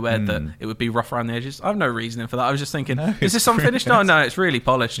out of nowhere, that it would be rough around the edges. I have no reasoning for that. I was just thinking, is this unfinished? No, it's really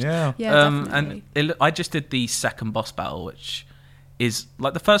polished. Yeah, definitely. And I just did the second boss battle, which is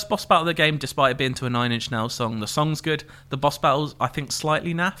like the first boss battle of the game, despite it being to a 9 Inch Nails song. The song's good. The boss battle's, I think,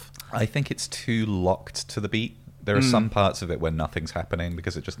 slightly naff. I think it's too locked to the beat. There are some parts of it where nothing's happening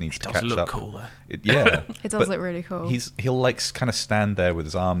because it just needs to catch up. It does look cool, though. It does look really cool. He'll like kind of stand there with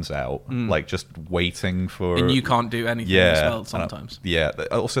his arms out, like just waiting for... And you can't do anything as well sometimes.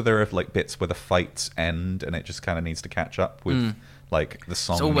 Also, there are like bits where the fights end and it just kind of needs to catch up with... Like the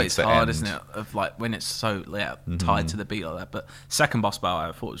song. It's always hard, hard, isn't it? Of like when it's so tied to the beat like that. But second boss battle,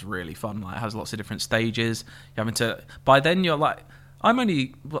 I thought was really fun. Like it has lots of different stages. You're having to. By then, you're like, I'm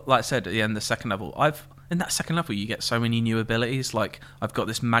only like I said at the end of the second level. In that second level, you get so many new abilities. Like I've got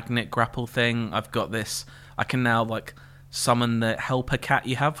this magnet grapple thing. I've got this. I can now like summon the helper cat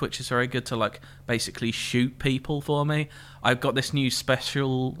you have, which is very good to like basically shoot people for me. I've got this new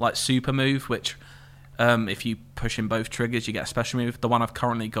special like super move, which. If you push in both triggers, you get a special move. The one I've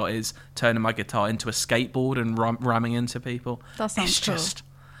currently got is turning my guitar into a skateboard and ramming into people. That sounds cool.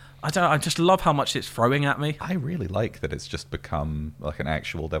 I just love how much it's throwing at me. I really like that it's just become like an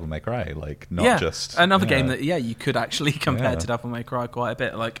actual Devil May Cry, like not just another game that you could actually compare to Devil May Cry quite a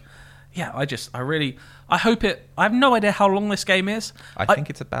bit. Like, I hope it. I have no idea how long this game is. I think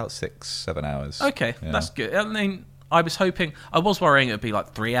it's about 6-7 hours. Okay, that's good. I mean, I was worrying it would be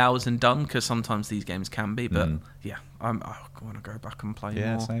like 3 hours and done, because sometimes these games can be, but I want to go back and play more.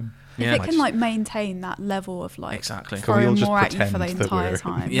 Yeah, same. If it can like maintain that level of like exactly throwing more at you for the entire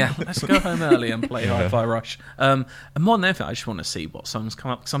time. Yeah, let's go home early and play Hi-Fi Rush. And more than anything, I just want to see what songs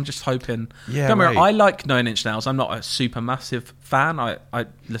come up, because I'm just hoping. I like 9 Inch Nails. I'm not a super massive fan. I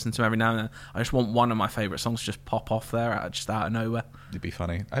listen to them every now and then. I just want one of my favourite songs to just pop off there just out of nowhere. It'd be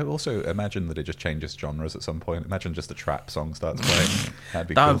funny. I also imagine that it just changes genres at some point. Imagine just a trap song starts playing. That'd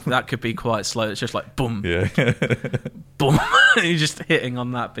be cool. That could be quite slow. It's just like boom, boom. You're just hitting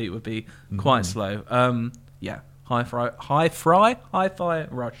on that beat would be quite slow. Hi-Fi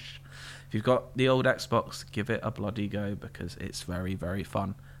Rush. If you've got the old Xbox, give it a bloody go, because it's very, very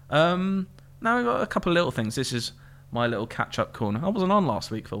fun. Now we've got a couple of little things. This is my little catch-up corner. I wasn't on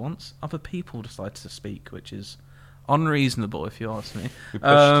last week for once. Other people decided to speak, which is unreasonable, if you ask me. We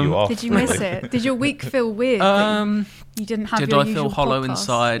pushed you off. Did you miss it? Did your week feel weird? You didn't have did your I feel usual hollow podcast?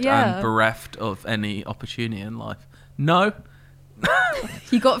 inside and bereft of any opportunity in life? No.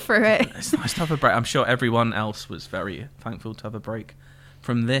 You got through it. It's nice to have a break. I'm sure everyone else was very thankful to have a break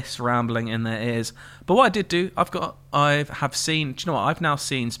from this rambling in their ears. But what I did do, I have seen. Do you know what? I've now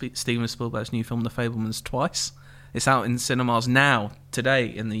seen Steven Spielberg's new film, The Fabelmans, twice. It's out in cinemas now, today,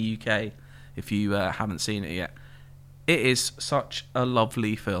 in the UK, if you haven't seen it yet. It is such a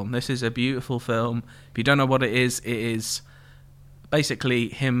lovely film. This is a beautiful film. If you don't know what it is basically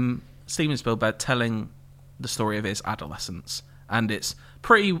Steven Spielberg, telling the story of his adolescence. And it's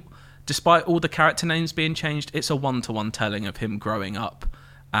pretty, despite all the character names being changed, it's a one-to-one telling of him growing up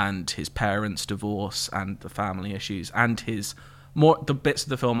and his parents' divorce and the family issues and the bits of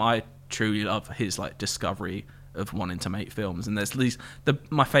the film I truly love, his like discovery of wanting to make films. And there's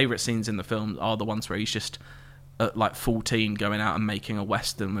my favourite scenes in the film are the ones where he's just at like 14 going out and making a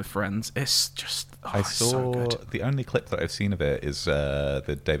Western with friends. It's just I saw so good. The only clip that I've seen of it is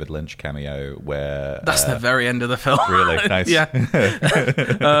the David Lynch cameo where that's the very end of the film. Really nice. Yeah.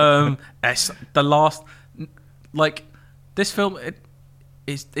 It's the last, like, this film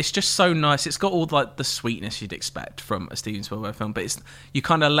it's just so nice. It's got all like the sweetness you'd expect from a Steven Spielberg film, but you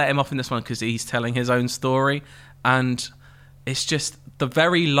kind of let him off in this one because he's telling his own story, and it's just the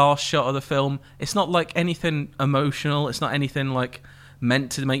very last shot of the film, it's not like anything emotional. It's not anything like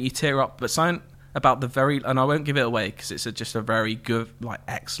meant to make you tear up, but something about the very, and I won't give it away because it's just a very good, like,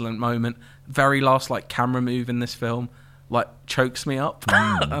 excellent moment. Very last, like, camera move in this film, like, chokes me up.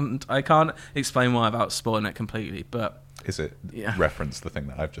 And I can't explain why without spoiling it completely, but... Is it reference the thing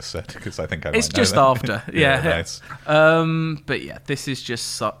that I've just said? Because I think I might It's know just that. after. Yeah. Nice. But yeah, this is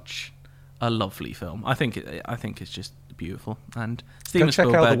just such a lovely film. I think it's just beautiful. And Steven Go check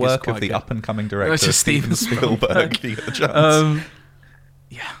Spielberg out the work is quite of the good. up-and-coming director, It's just Steven Spielberg. if you get the chance.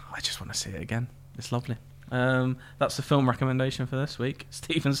 Yeah, I just want to see it again. It's lovely. That's the film recommendation for this week.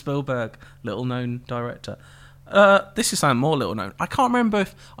 Steven Spielberg, little-known director. This is something more little-known. I can't remember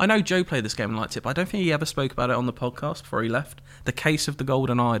if... I know Joe played this game and liked it, but I don't think he ever spoke about it on the podcast before he left. The Case of the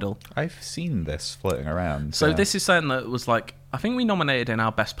Golden Idol. I've seen this floating around. So yeah. this is something that was like... I think we nominated in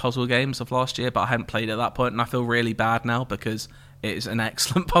our best puzzle games of last year, but I hadn't played it at that point, and I feel really bad now because it is an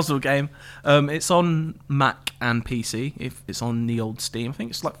excellent puzzle game. It's on Mac and PC. If it's on the old Steam, I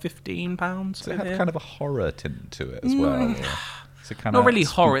think it's like £15. Does it have kind of a horror tint to it as well? Or is it kind Not of really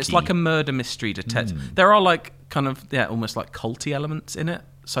horror. spooky? It's like a murder mystery detective. There are like kind of almost like culty elements in it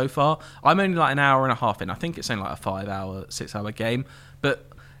so far. I'm only like an hour and a half in. I think it's only like a 5-hour, 6-hour game, but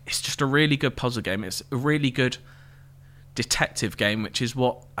it's just a really good puzzle game. It's a really good detective game, which is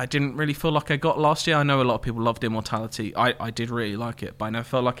what I didn't really feel like I got last year. I know a lot of people loved Immortality. I did really like it, but I never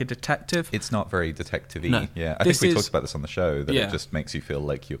felt like a detective. It's not very detective-y. No. Yeah, I think we talked about this on the show, that it just makes you feel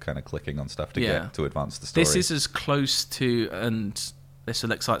like you're kind of clicking on stuff to get to advance the story. This is as close to, and this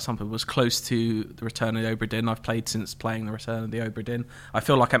will excite some people, was close to The Return of the Obra Dinn I've played since playing The Return of the Obra Dinn. I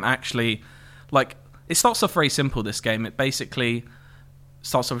feel like I'm actually, like, it starts off very simple, this game. It basically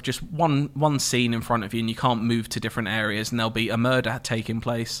starts off with just one scene in front of you, and you can't move to different areas, and there'll be a murder taking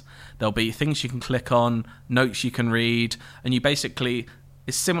place. There'll be things you can click on, notes you can read, and you basically,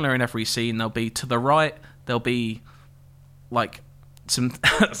 it's similar in every scene. There'll be to the right, there'll be like some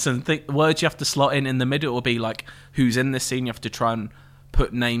words you have to slot in. In the middle will be like who's in this scene. You have to try and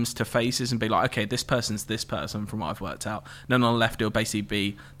put names to faces and be like, okay, this person's this person from what I've worked out. And then on the left, it'll basically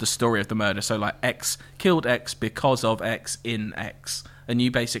be the story of the murder. So like X killed X because of X in X. And you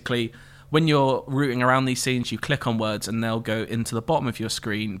basically, when you're rooting around these scenes, you click on words and they'll go into the bottom of your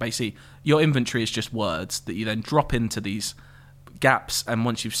screen. Basically, your inventory is just words that you then drop into these gaps. And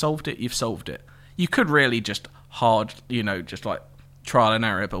once you've solved it, you've solved it. You could really just just like trial and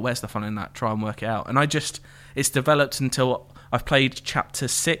error, but where's the fun in that? Try and work it out. And it's developed until I've played chapter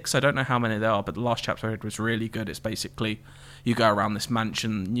 6. I don't know how many there are, but the last chapter I read was really good. It's basically you go around this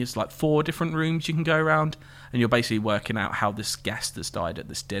mansion, and there's like 4 different rooms you can go around, and you're basically working out how this guest has died at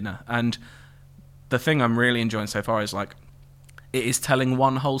this dinner. And the thing I'm really enjoying so far is like it is telling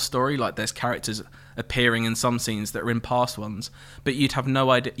one whole story. Like there's characters appearing in some scenes that are in past ones, but you'd have no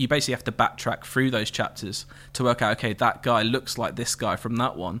idea. You basically have to backtrack through those chapters to work out, okay, that guy looks like this guy from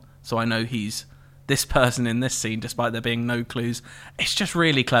that one, so I know he's this person in this scene, despite there being no clues. It's just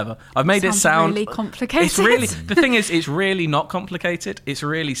really clever. I've made it sound really complicated. It's really, the thing is, it's really not complicated. It's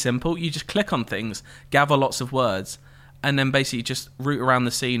really simple. You just click on things, gather lots of words, and then basically just root around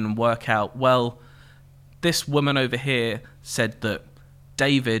the scene and work out, well, this woman over here said that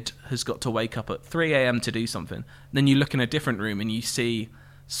David has got to wake up at 3 a.m. to do something. Then you look in a different room and you see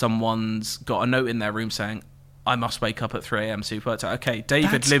someone's got a note in their room saying, I must wake up at 3 a.m. So you've worked out, okay,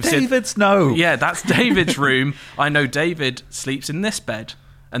 David lives in... David's no! Yeah, that's David's room. I know David sleeps in this bed.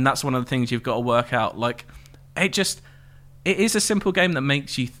 And that's one of the things you've got to work out. Like, it is a simple game that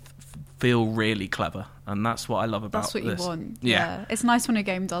makes you feel really clever. And that's what I love about this. That's what you want. Yeah. It's nice when a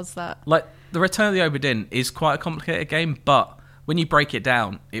game does that. Like, The Return of the Obra Dinn is quite a complicated game, but when you break it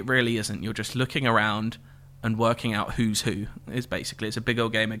down, it really isn't. You're just looking around and working out who's who. It's a big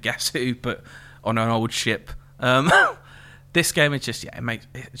old game of Guess Who, but on an old ship. This game is just,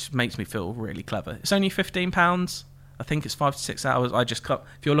 it just makes me feel really clever. It's only £15. I think it's 5 to 6 hours.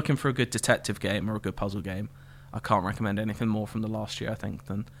 If you're looking for a good detective game or a good puzzle game, I can't recommend anything more from the last year, I think,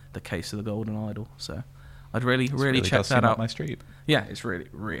 than The Case of the Golden Idol. So I'd really check that out. My street. Yeah, it's really,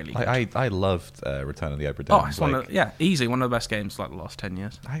 really good. I loved Return of the Obra Dinn. Oh, it's easy. One of the best games like the last 10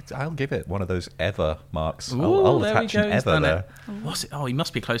 years. I'll give it one of those ever marks. Ooh, I'll attach an ever there. What's it? Oh, he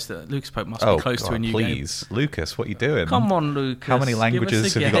must be close to... Lucas Pope must be close to a new game. Please. Lucas, what are you doing? Come on, Lucas. How many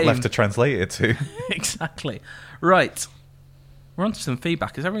languages have you got left to translate it to? Exactly. Right. We're on to some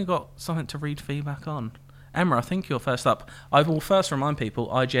feedback. Has everyone got something to read feedback on? Emma, I think you're first up. I will first remind people,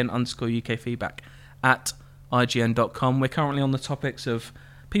 IGN_UK feedback at IGN.com. We're currently on the topics of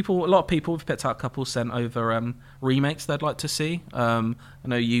a lot of people have picked out a couple sent over remakes they'd like to see. I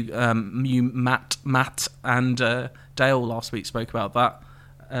know you Matt and Dale last week spoke about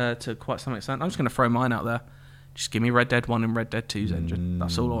that to quite some extent. I'm just going to throw mine out there. Just give me Red Dead 1 and Red Dead 2's engine.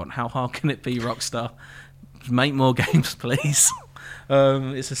 That's all I want. How hard can it be, Rockstar? Just make more games, please.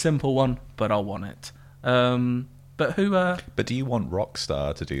 It's a simple one, but I want it. But who? But do you want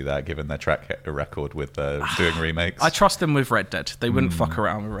Rockstar to do that, given their track record with doing remakes? I trust them with Red Dead. They wouldn't fuck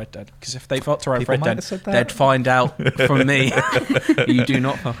around with Red Dead, because if they fucked around with People Red might have Dead, said that. they'd find out from me. You do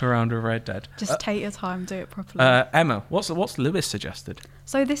not fuck around with Red Dead. Just take your time, do it properly. Emma, what's Lewis suggested?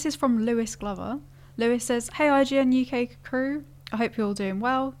 So this is from Lewis Glover. Lewis says, "Hey IGN UK crew, I hope you're all doing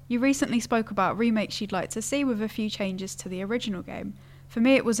well. You recently spoke about remakes you'd like to see with a few changes to the original game. For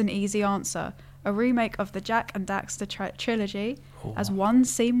me, it was an easy answer. A remake of the Jak and Daxter trilogy as one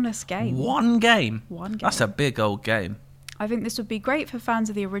seamless game. One game? One game. That's a big old game. I think this would be great for fans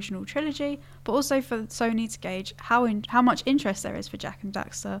of the original trilogy, but also for Sony to gauge how much interest there is for Jak and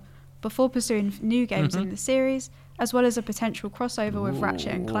Daxter before pursuing new games in the series, as well as a potential crossover with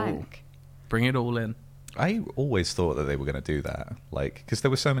Ratchet and Clank." Bring it all in. I always thought that they were going to do that, because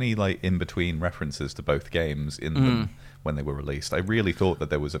there were so many in-between references to both games in them when they were released. I really thought that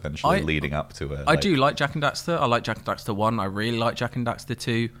there was eventually leading up to it. I do like Jak and Daxter. I like Jak and Daxter 1. I really like Jak and Daxter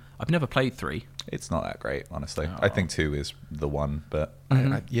 2. I've never played 3. It's not that great, honestly. I think 2 is the one, but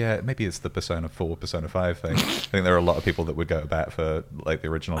maybe it's the Persona 4, Persona 5 thing. I think there are a lot of people that would go to bat for the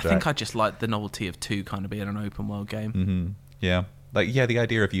original Jak. I think I just like the novelty of 2 kind of being an open world game. Mm-hmm. Yeah. The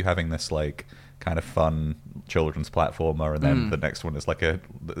idea of you having this kind of fun children's platformer, and then the next one is a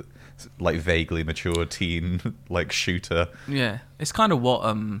vaguely mature teen shooter. Yeah, it's kind of what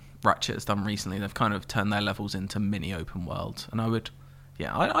Ratchet has done recently. They've kind of turned their levels into mini open world, and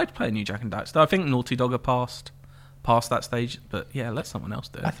I'd play a new Jak and Daxter. I think Naughty Dog are past that stage, but yeah, let someone else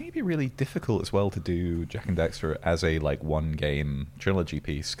do it. I think it'd be really difficult as well to do Jak and Daxter as a one game trilogy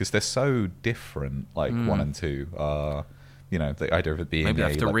piece, because they're so different. 1 and 2 are. The idea of it being maybe they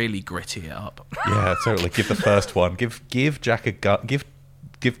have to really gritty it up. Yeah, totally. Give the first one. Give Jak a gun.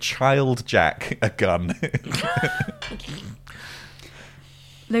 Give child Jak a gun.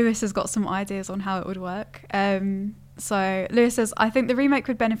 Lewis has got some ideas on how it would work. So Lewis says, "I think the remake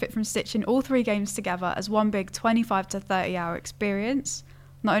would benefit from stitching all 3 games together as one big 25 to 30 hour experience.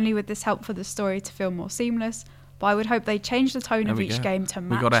 Not only would this help for the story to feel more seamless, but I would hope they change the tone of each game to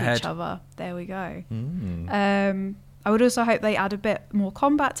match each other." There we go. I would also hope they add a bit more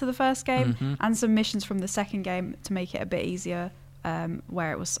combat to the first game and some missions from the second game to make it a bit easier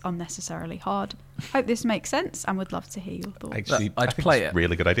where it was unnecessarily hard. Hope this makes sense and would love to hear your thoughts. Actually, I'd play it.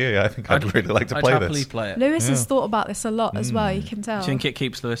 Really good idea. Yeah, I think I'd really like to play this. I'd happily play it. Lewis has thought about this a lot as well, you can tell. Do you think it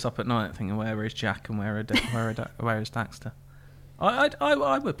keeps Lewis up at night thinking, where is Jak and where is Daxter?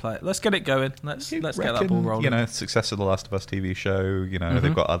 I would play it. Let's get it going. Let's get that ball rolling. Success of the Last of Us TV show.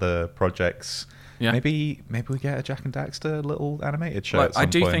 They've got other projects. Yeah. Maybe we get a Jak and Daxter little animated show. At some I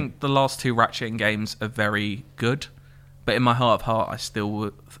do point. think the last 2 Ratchet games are very good, but in my heart of heart, I still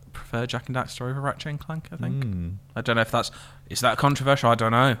would prefer Jak and Daxter over Ratchet and Clank. I think. I don't know if is that controversial. I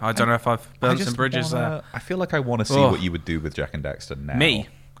don't know. I don't know if I've burnt some bridges there. I feel like I want to see what you would do with Jak and Daxter now. Me?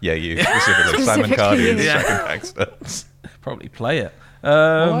 Yeah, you specifically. Simon Cardy is Jak and Daxter. Probably play it.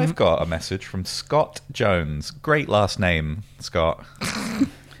 Well, I've got a message from Scott Jones. Great last name, Scott.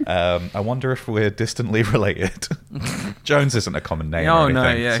 I wonder if we're distantly related. Jones isn't a common name. Oh, or anything,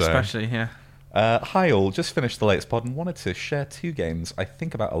 no, yeah, so. especially, yeah. Hi all, just finished the latest pod and wanted to share 2 games I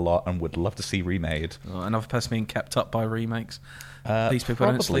think about a lot and would love to see remade. Another person being kept up by remakes. These people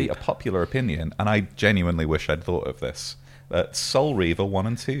don't Probably sleep. a popular opinion, and I genuinely wish I'd thought of this. Soul Reaver 1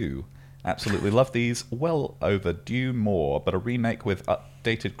 and 2. Absolutely love these. Well overdue more, but a remake with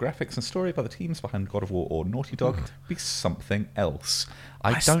updated graphics and story by the teams behind God of War or Naughty Dog would be something else.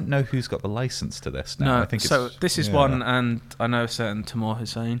 I don't know who's got the license to this now. No, I think this is one, and I know a certain Timur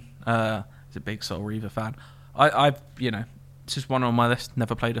Hussein is a big Soul Reaver fan. I've this is one on my list.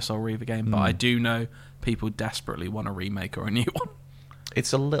 Never played a Soul Reaver game, but I do know people desperately want a remake or a new one.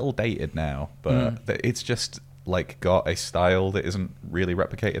 It's a little dated now, but it's just got a style that isn't really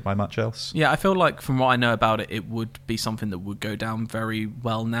replicated by much else. Yeah, I feel like from what I know about it, it would be something that would go down very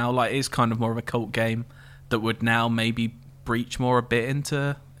well now. It's kind of more of a cult game that would now maybe breach more a bit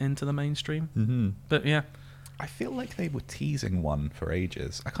into the mainstream. But yeah, I feel like they were teasing one for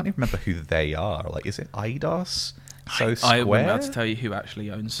ages. I can't even remember who they are. Is it Eidos? So Square? I wouldn't be able to tell you who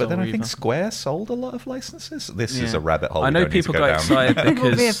actually owns Soul But then Reaver. I think Square sold a lot of licenses. This is a rabbit hole. I know people got excited because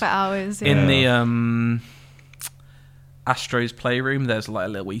We'll be here for hours. in the Astro's Playroom, there's like a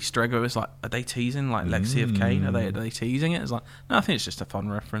little Easter egg where it's like, are they teasing like Legacy of Kain? Are they teasing it? It's like, no, I think it's just a fun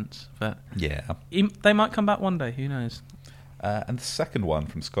reference. But Yeah. they might come back one day. Who knows? And the second one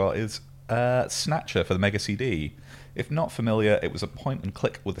from Scott is Snatcher for the Mega CD. If not familiar, it was a point and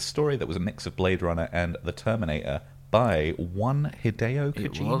click with a story that was a mix of Blade Runner and The Terminator by one Hideo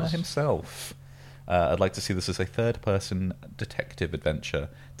Kojima himself. I'd like to see this as a third-person detective adventure.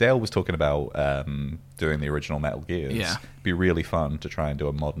 Dale was talking about doing the original Metal Gears. Yeah. It'd be really fun to try and do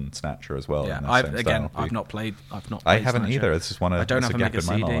a modern Snatcher as well. Yeah, in the I've same style. not played. I haven't Snatcher. either. This is one of I don't it's have a a gap Mega in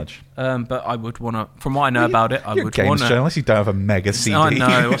my CD. knowledge. But I would want to. From what I know about it, I You're a would games want to. journalist. You don't have a Mega CD. I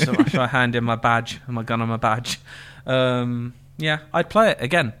know. Should I hand in my badge and my gun on my badge? Yeah, I'd play it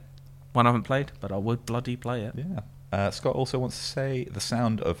again. One I haven't played, but I would bloody play it. Yeah. Scott also wants to say the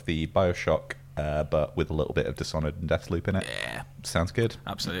sound of the Bioshock, but with a little bit of Dishonored and Deathloop in it. Yeah, Sounds good.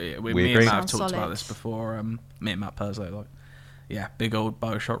 absolutely. We Me agree. and Matt have Sounds talked solid. about this before. Me and Matt Purslow, like, yeah, big old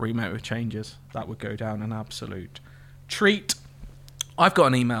Bioshock remake with changes. That would go down an absolute treat. I've got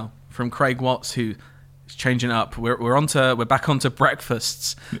an email from Craig Watts who is changing up. We're back onto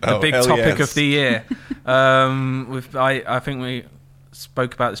breakfasts, the big hell topic yes. of the year. I think we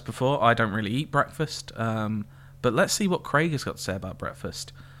spoke about this before. I don't really eat breakfast, but let's see what Craig has got to say about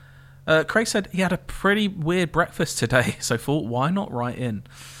breakfast. Craig said he had a pretty weird breakfast today, so thought, why not write in?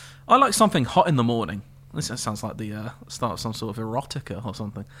 I like something hot in the morning. This sounds like the start of some sort of erotica or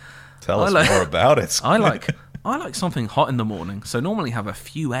something. Tell us more about it. I like something hot in the morning, so normally have a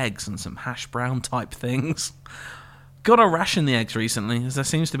few eggs and some hash brown type things. Got to ration the eggs recently, as there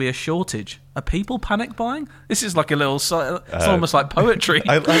seems to be a shortage. Are people panic buying? This is like a little... It's almost like poetry.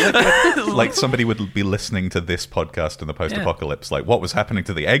 I like somebody would be listening to this podcast in the post-apocalypse, like what was happening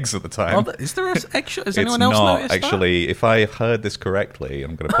to the eggs at the time. Is there an egg shortage? Has It's anyone else not noticed actually. If I have heard this correctly,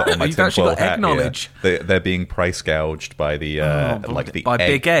 I'm going to put on my You've actually tinfoil got hat egg knowledge. here. They're being price gouged by the by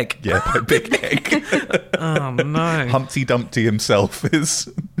Big Egg. Yeah, by Big Egg. Oh, no. Humpty Dumpty himself is.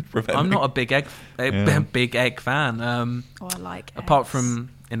 I'm not a big egg big egg fan. Oh, I like Apart eggs. from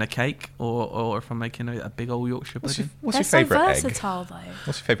in a cake or if I'm making a big old Yorkshire pudding. What's They're your so favourite egg? versatile, though.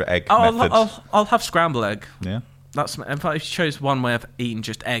 What's your favourite egg Oh, method? I'll have scrambled egg. Yeah. That's if I chose one way of eating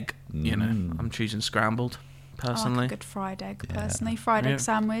just egg, I'm choosing scrambled I like personally. a good fried egg, personally. Fried egg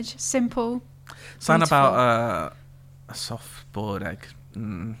sandwich. Simple. Something beautiful. about a soft boiled egg.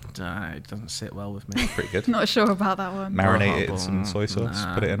 No, it doesn't sit well with me. Pretty good. Not sure about that one. Marinate it in some soy sauce.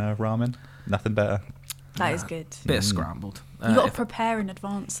 Nah. Put it in a ramen. Nothing better. That is good. Bit of scrambled. You've got to If- prepare in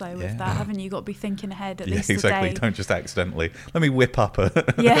advance, though, with Yeah. that, haven't you? You've got to be thinking ahead at Yeah, least exactly. a day. Don't just accidentally. Let me whip up an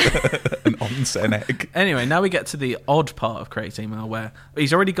onsen egg. Anyway, now we get to the odd part of Craig's email where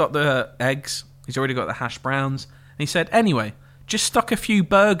he's already got the eggs, he's already got the hash browns, and he said, anyway, just stuck a few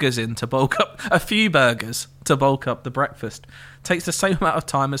burgers in to bulk up the breakfast. Takes the same amount of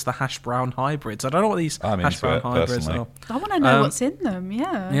time as the hash brown hybrids. I don't know what these I'm hash into brown it, hybrids personally. are. I want to know what's in them,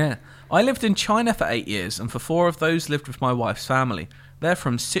 yeah. Yeah. I lived in China for 8 years, and for 4 of those lived with my wife's family. They're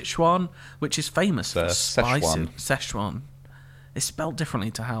from Sichuan, which is famous for spicy... Szechuan. It's spelled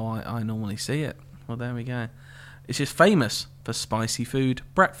differently to how I normally see it. Well, there we go. It's just famous for spicy food.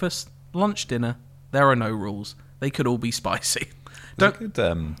 Breakfast, lunch, dinner. There are no rules. They could all be spicy. There's a good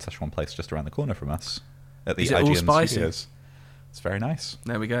Szechuan place just around the corner from us at the Is it all IGN spicy? Studios. It's very nice.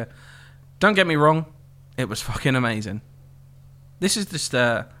 There we go. Don't get me wrong. It was fucking amazing. This is just...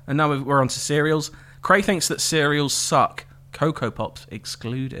 and now we're on to cereals. Craig thinks that cereals suck. Cocoa Pops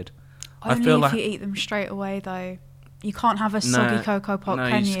excluded. Only I feel if like... you eat them straight away, though. You can't have a soggy Cocoa Pop, no,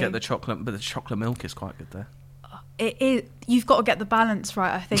 can you just you? get the chocolate, but the chocolate milk is quite good there. It is. You've got to get the balance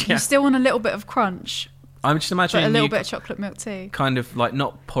right, I think. Yeah. You still want a little bit of crunch, I'm just but imagining a little you bit of chocolate milk too. kind of like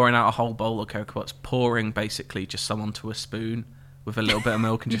not pouring out a whole bowl of Cocoa Pops, pouring basically just some onto a spoon with a little bit of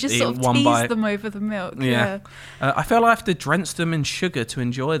milk and You just just eat sort of one tease bite. them over the milk. Yeah. I feel I have to drench them in sugar to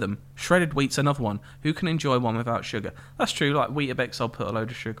enjoy them. Shredded wheat's another one. Who can enjoy one without sugar? That's true. Like Weetabix, I'll put a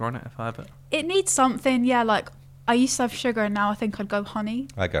load of sugar on it if I have it. It needs something, yeah, like I used to have sugar and now I think I'd go honey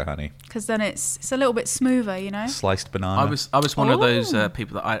I go honey. because then it's a little bit smoother, you know? Sliced banana. I was one of those Oh.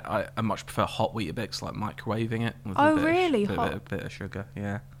 people that I much prefer hot Weetabix, like microwaving it with Oh, a bit really? of, Hot? bit of sugar.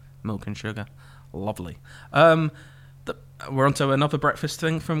 Yeah, milk and sugar, lovely. We're on to another breakfast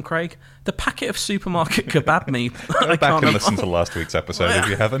thing from Craig. The packet of supermarket kebab meat. Go back and listen to last week's episode if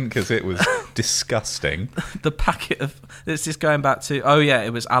you haven't, because it was disgusting. The packet of... It's just going back to... Oh, yeah,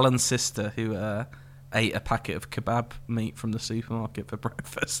 it was Alan's sister who ate a packet of kebab meat from the supermarket for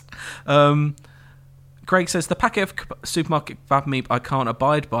breakfast. Craig says, the packet of supermarket kebab meat I can't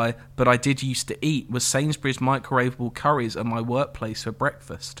abide by, but I did used to eat, was Sainsbury's microwavable curries at my workplace for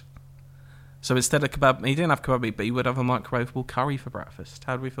breakfast. So instead of kebab, he didn't have kebab meat, but he would have a microwavable curry for breakfast.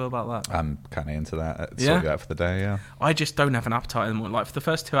 How do we feel about that? I'm kind of into that. Yeah? Sort you out for the day, yeah. I just don't have an appetite in the morning. Like, for the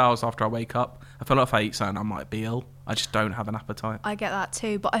first 2 hours after I wake up, I feel like if I eat something, I might be ill. I just don't have an appetite. I get that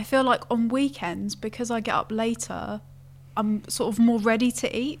too, but I feel like on weekends, because I get up later, I'm sort of more ready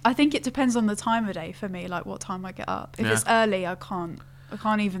to eat. I think it depends on the time of day for me, like what time I get up. If it's early, I can't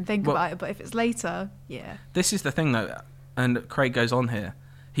even think about it, but if it's later, yeah. This is the thing, though, and Craig goes on here.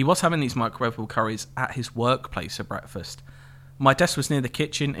 He was having these microwavable curries at his workplace for breakfast. My desk was near the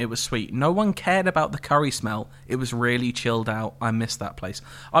kitchen. It was sweet. No one cared about the curry smell. It was really chilled out. I missed that place.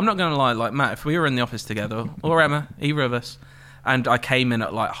 I'm not going to lie, like, Matt, if we were in the office together, or Emma, either of us, and I came in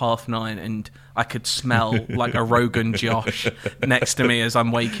at like 9:30 and I could smell like a Rogan Josh next to me as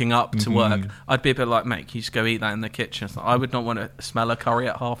I'm waking up to work, I'd be a bit like, mate, can you just go eat that in the kitchen? I would not want to smell a curry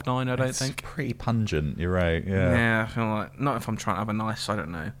at 9:30, I don't think. It's pretty pungent, you're right, yeah. Yeah, I feel like, not if I'm trying to have a nice, I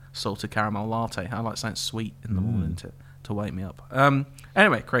don't know, salted caramel latte. I like something sweet in the morning to wake me up.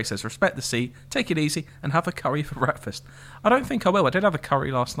 Anyway, Craig says, respect the sea, take it easy, and have a curry for breakfast. I don't think I will. I did have a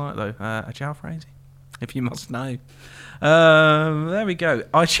curry last night, though. A jalfrezi, if you must know. There we go.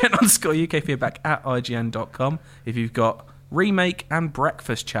 IGN_UK feedback at IGN.com. If you've got remake and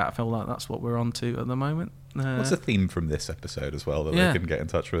breakfast chat, I feel like that's what we're on to at the moment. What's a theme from this episode as well that they can get in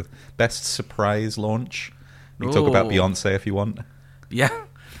touch with? Best surprise launch. You can talk about Beyonce if you want. Yeah.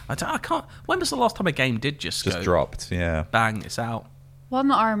 I can't. When was the last time a game did just go, dropped, yeah. Bang, it's out. One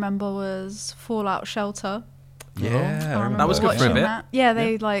that I remember was Fallout Shelter. Yeah, I remember that was good for a watching bit. that. Yeah,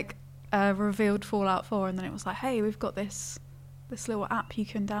 they revealed Fallout 4, and then it was like, hey, we've got this little app you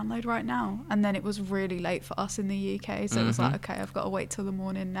can download right now. And then it was really late for us in the UK, so it was like, okay, I've got to wait till the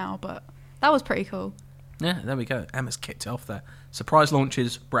morning now. But that was pretty cool. Yeah, there we go. Emma's kicked it off there. Surprise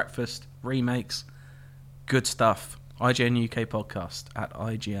launches, breakfast, remakes, good stuff. IGN UK podcast at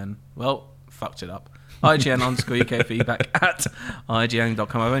IGN. Well, fucked it up. IGN_UK feedback at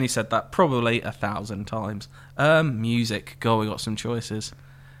IGN.com. I've only said that probably 1,000 times. Music. God, we got some choices.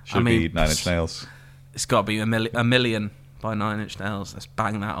 Should be 9 Inch Nails. It's got to be a million by 9 Inch Nails. Let's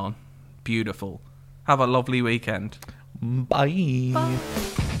bang that on. Beautiful. Have a lovely weekend. Bye. Bye.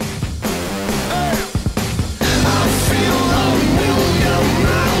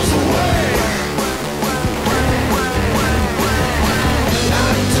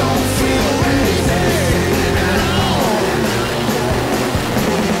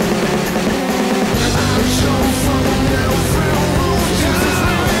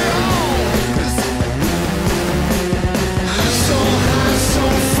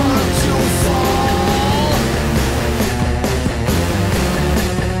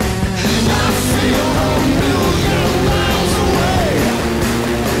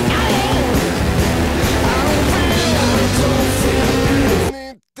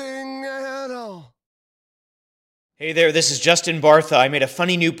 Hey there, this is Justin Bartha. I made a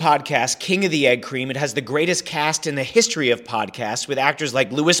funny new podcast, King of the Egg Cream. It has the greatest cast in the history of podcasts with actors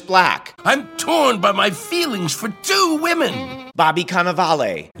like Louis Black. I'm torn by my feelings for two women. Bobby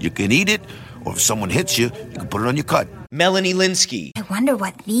Cannavale. You can eat it, or if someone hits you, you can put it on your cut. Melanie Linsky. I wonder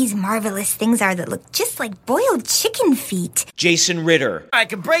what these marvelous things are that look just like boiled chicken feet. Jason Ritter. I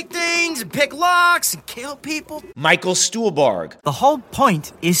can break things and pick locks and kill people. Michael Stuhlbarg. The whole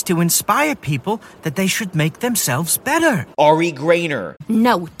point is to inspire people that they should make themselves better. Ari Grainer.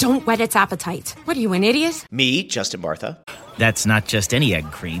 No, don't whet its appetite. What are you, an idiot? Me, Justin Bartha. That's not just any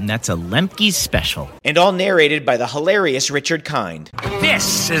egg cream, that's a Lemke's special. And all narrated by the hilarious Richard Kind.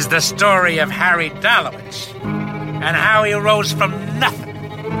 This is the story of Harry Dalowitz and how he rose from nothing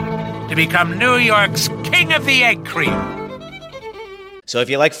to become New York's King of the Egg Cream. So if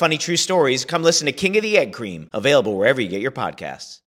you like funny true stories, come listen to King of the Egg Cream, available wherever you get your podcasts.